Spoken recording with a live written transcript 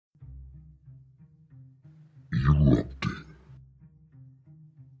Interrupting.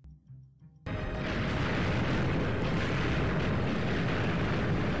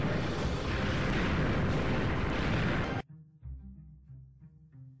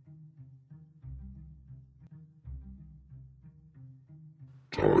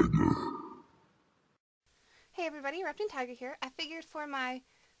 Tiger. Hey everybody, Erupting Tiger here. I figured for my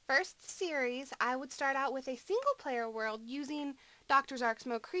first series I would start out with a single player world using Dr. Zark's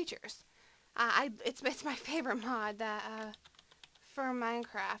Mo creatures. It's my favorite mod that for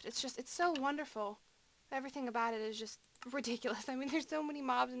Minecraft. It's so wonderful. Everything about it is just ridiculous. I mean, there's so many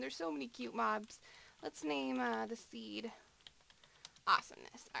mobs and there's so many cute mobs. Let's name the seed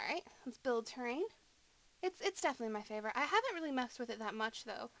Awesomeness. Alright, let's build terrain. It's definitely my favorite. I haven't really messed with it that much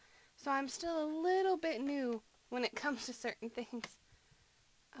though, so I'm still a little bit new when it comes to certain things.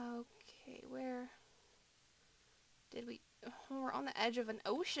 Okay, where did we... Oh, we're on the edge of an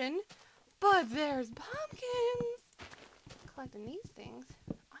ocean, but there's pumpkins! Collecting these things.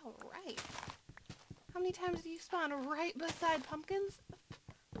 Alright. How many times do you spawn right beside pumpkins?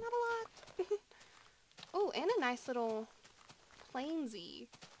 Not a lot. Oh, and a nice little plainsy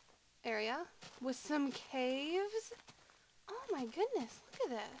area with some caves. Oh my goodness,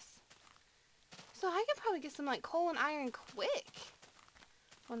 look at this. So I can probably get some like coal and iron quick.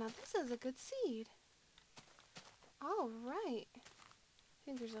 Well, now this is a good seed. Alright. I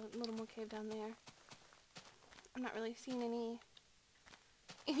think there's a little more cave down there. I'm not really seeing any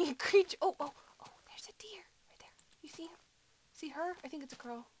creature. Oh, there's a deer right there. You see him? See her? I think it's a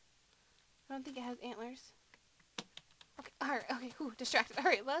crow. I don't think it has antlers. Okay, alright, okay, distracted.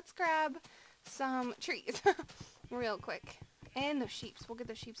 Alright, let's grab some trees real quick. And those sheeps. We'll get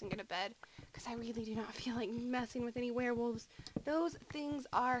those sheeps and get to bed, because I really do not feel like messing with any werewolves. Those things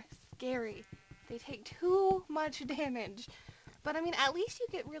are scary. They take too much damage. But, I mean, at least you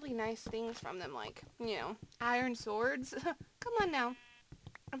get really nice things from them, like, you know, iron swords. Come on now.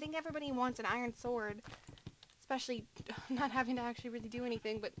 I think everybody wants an iron sword, especially not having to actually really do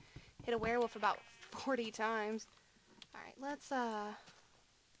anything but hit a werewolf about 40 times. Alright, let's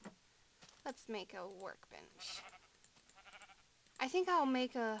make a workbench. I think I'll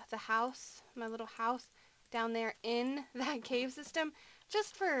make the house, my little house, down there in that cave system,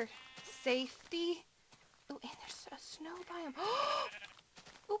 just for safety. Oh, and there's a snow biome.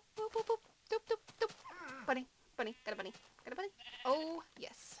 Oop, oop, oop, oop, doop, doop, doop. Bunny, got a bunny, got a bunny. Oh,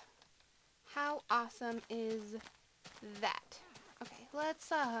 yes. How awesome is that? Okay,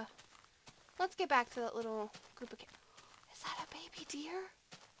 let's get back to that little group of kids. Is that a baby deer?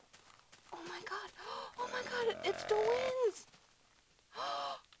 Oh my god. Oh my god, it's twins!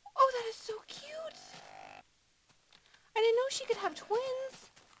 Oh, that is so cute! I didn't know she could have twins!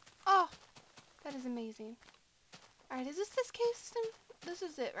 Oh, that is amazing. Alright, is this cave system? This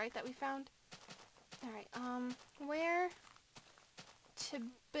is it, right, that we found? Alright, where to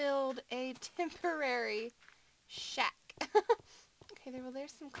build a temporary shack? Okay,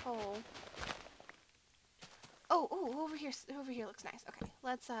 there's some coal. Oh, over here looks nice. Okay,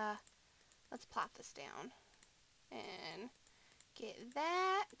 let's plot this down and get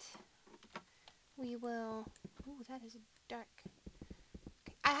that. We will. Ooh, that is dark.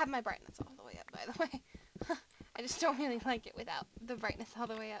 Okay, I have my brightness all the way up, by the way. I just don't really like it without the brightness all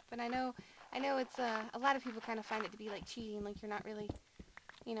the way up. And I know it's a lot of people kind of find it to be like cheating, like you're not really,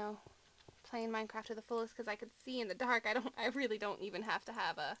 you know, playing Minecraft to the fullest, because I could see in the dark. I really don't even have to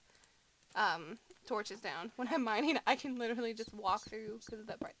have a torches down. When I'm mining, I can literally just walk through because of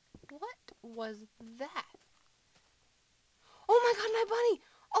that bright. What was that? Oh my god, my bunny!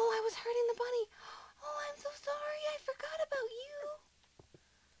 Oh, I was hurting the bunny! Oh, I'm so sorry, I forgot about you!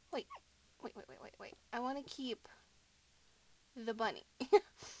 Wait. I want to keep the bunny.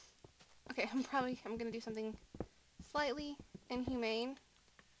 Okay, I'm gonna do something slightly inhumane,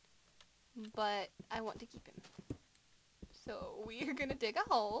 but I want to keep him. So, we're gonna dig a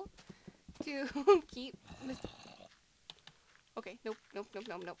hole to keep this. Okay, nope, none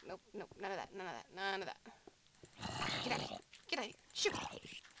of that. Get out of here, shoot,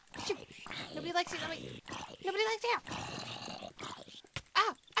 nobody likes you, nobody likes you.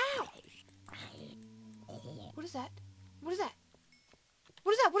 Ow, what is that?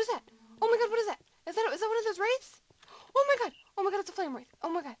 Oh my god, what is that? Is that one of those wraiths? Oh my god, it's a flame wraith. Oh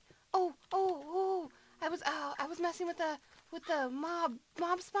my god. Oh, I was messing with the mob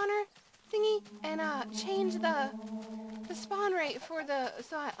spawner thingy, and changed the spawn rate for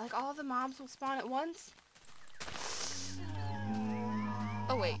like all the mobs will spawn at once.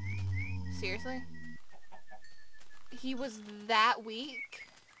 Oh wait, seriously? He was that weak?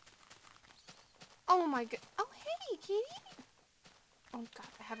 Oh my god. Oh hey, kitty. Oh god,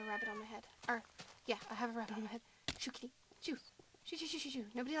 I have a rabbit on my head. Yeah, I have a rabbit on my head. Shoo, kitty. Shoo. Shoo, shoo, shoo, shoo, shoo.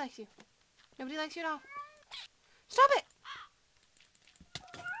 Nobody likes you. Nobody likes you at all. Stop it!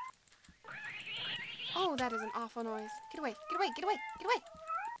 Oh, that is an awful noise. Get away. Get away. Get away. Get away.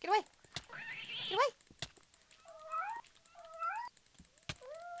 Get away. Get away.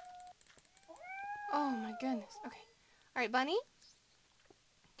 Oh my goodness. Okay. Alright, bunny.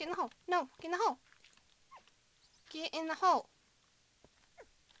 Get in the hole. No, get in the hole. Get in the hole.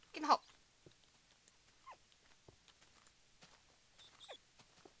 Get in the hole.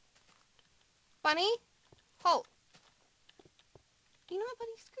 Bunny, hole. You know what,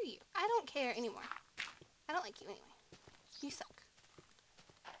 buddy? Screw you. I don't care anymore. I don't like you anyway. You suck.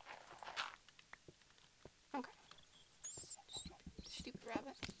 Okay. Stupid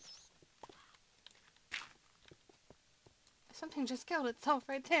rabbit. Something just killed itself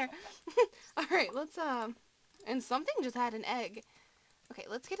right there. Alright, let's, and something just had an egg. Okay,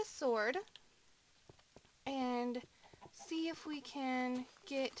 let's get a sword. And see if we can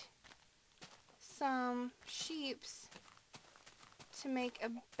get some sheeps to make a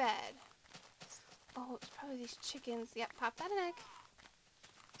bed. Oh, it's probably these chickens. Yep, pop that an egg.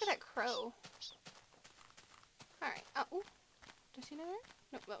 Look at that crow. Alright. Oh, ooh. Do you see another?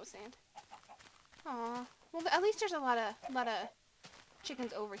 Nope, that was sand. Aw. Well, at least there's a lot of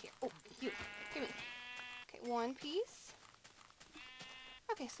chickens over here. Oh, you. Give me. Okay, one piece.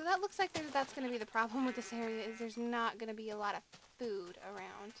 Okay, so that looks like that's going to be the problem with this area, is there's not going to be a lot of food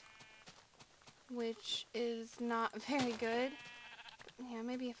around. Which is not very good. But yeah,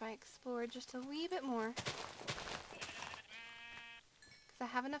 maybe if I explore just a wee bit more. Because I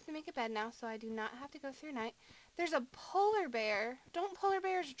have enough to make a bed now, so I do not have to go through night. There's a polar bear. Don't polar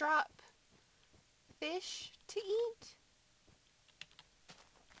bears drop fish to eat?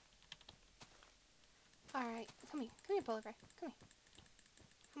 Alright, come here. Come here, polar bear. Come here.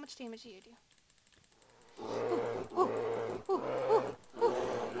 How much damage do you do? Ooh, ooh, ooh, ooh, ooh,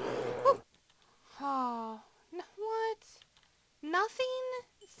 ooh. Oh, what? Nothing?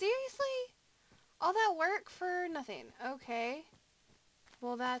 Seriously? All that work for nothing. Okay.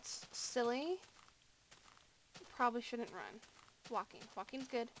 Well, that's silly. Probably shouldn't run. Walking. Walking's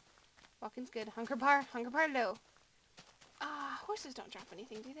good. Walking's good. Hunger bar low. Horses don't drop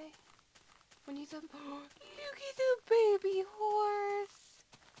anything, do they? When you look at the baby horse.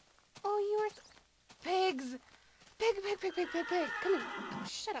 Oh, you are pigs. Pig. Come here. Oh,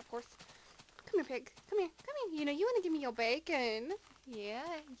 shut up, horse. Come here, pig. Come here. Come here. You know, you want to give me your bacon. Yeah,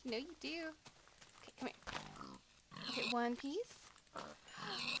 you know you do. Okay, come here. Okay, one piece. 3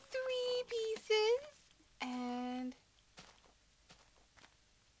 pieces. And...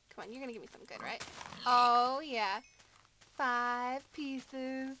 come on, you're going to give me some good, right? Oh, yeah. 5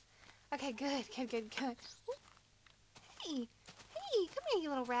 pieces. Okay, good. Ooh. Hey. Hey, come here, you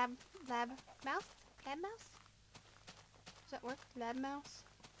little lab mouse. Lab mouse? Does that work? Lab mouse?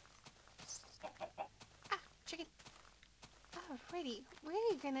 Ah, chicken. Alrighty,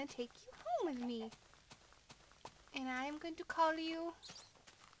 we're gonna take you home with me. And I'm going to call you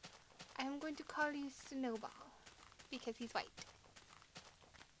Snowball. Because he's white.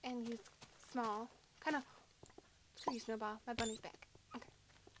 And he's small. Kinda. Screw you, Snowball. My bunny's back. Okay.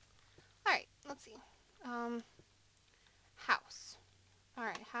 Alright, let's see. House.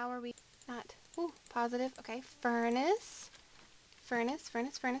 Alright, how are we not... ooh, positive. Okay, furnace. Furnace,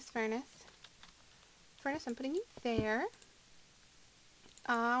 I'm putting you there.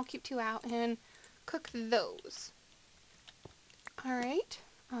 I'll keep 2 out and cook those. Alright.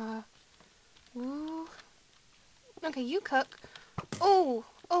 Ooh. Okay, you cook. Oh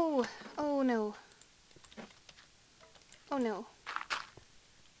no. Oh no.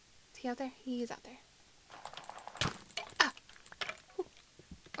 Is he out there? He is out there. Ah! Ooh.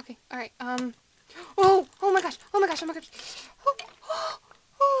 Okay, alright, oh my gosh. Oh,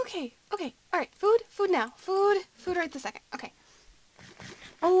 okay, alright, food now. Food right this second. Okay.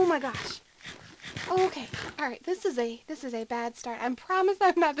 Oh my gosh. Okay, alright, this is a bad start. I promise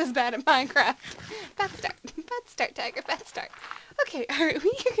I'm not this bad at Minecraft. Bad start, Tiger, bad start. Okay, alright,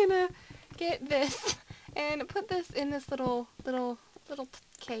 we're gonna get this and put this in this little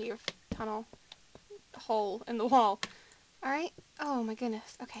cave, tunnel, hole in the wall. Alright, oh my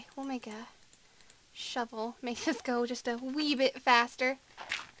goodness. Okay, we'll make a shovel, make this go just a wee bit faster.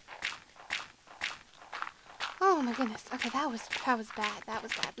 Oh my goodness. Okay, that was bad.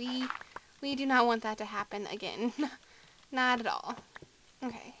 We do not want that to happen again. Not at all.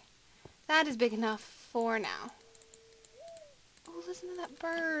 Okay. That is big enough for now. Oh, listen to that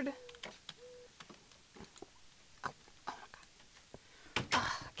bird. Oh my god.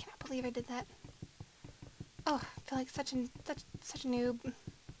 Oh, I cannot believe I did that. Oh, I feel like such a noob.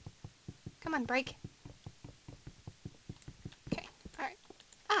 Come on, break.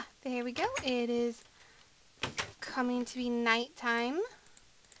 There we go. It is coming to be nighttime.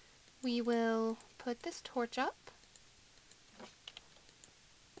 We will put this torch up.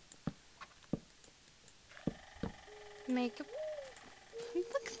 Make a...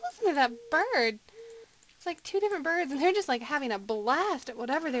 Look, listen to that bird. It's like two different birds, and they're just like having a blast at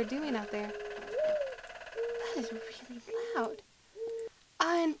whatever they're doing out there. That is really loud.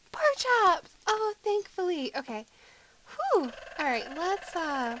 And pork chops! Oh, thankfully. Okay. Whew. Alright, let's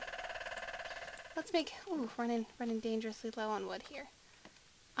make... Ooh, running dangerously low on wood here.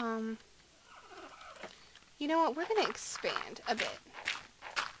 You know what? We're gonna expand a bit.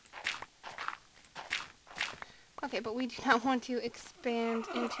 Okay, but we do not want to expand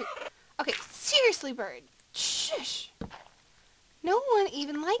into... Okay, seriously, bird. Shush. No one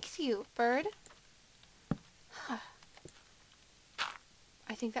even likes you, bird.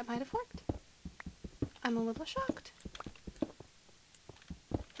 I think that might have worked. I'm a little shocked.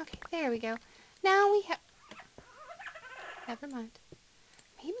 Okay, there we go. Now we have... Never mind.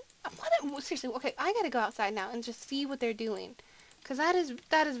 Maybe... What? Seriously, okay, I gotta go outside now and just see what they're doing. Because that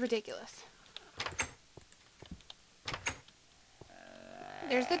is ridiculous.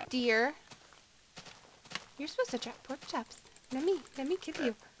 There's the deer. You're supposed to drop pork chops. Let me kill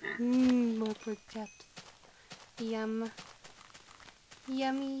you. More pork chops. Yum.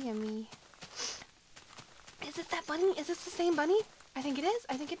 Yummy, yummy. Is this that bunny? Is this the same bunny? I think it is.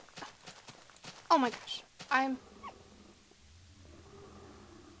 I think it... Oh my gosh.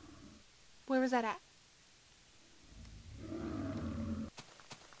 Where was that at?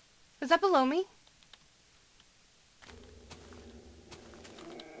 Was that below me?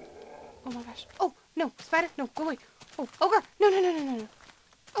 Oh my gosh. Oh, no. Spider. No, go away. Oh, ogre. No, no, no, no, no, no.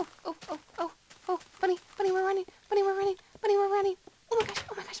 Oh, oh, oh, oh, oh. Bunny, bunny, we're running. Bunny, we're running. Bunny, we're running. Oh my gosh.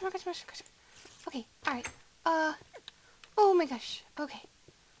 Oh my gosh. Oh my gosh. Oh my gosh. Okay. All right. Oh my gosh. Okay.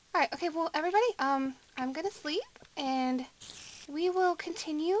 All right. Okay. Well, everybody, I'm gonna sleep, and we will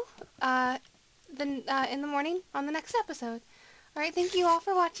continue, in the morning on the next episode. All right. Thank you all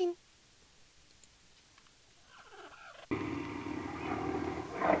for watching.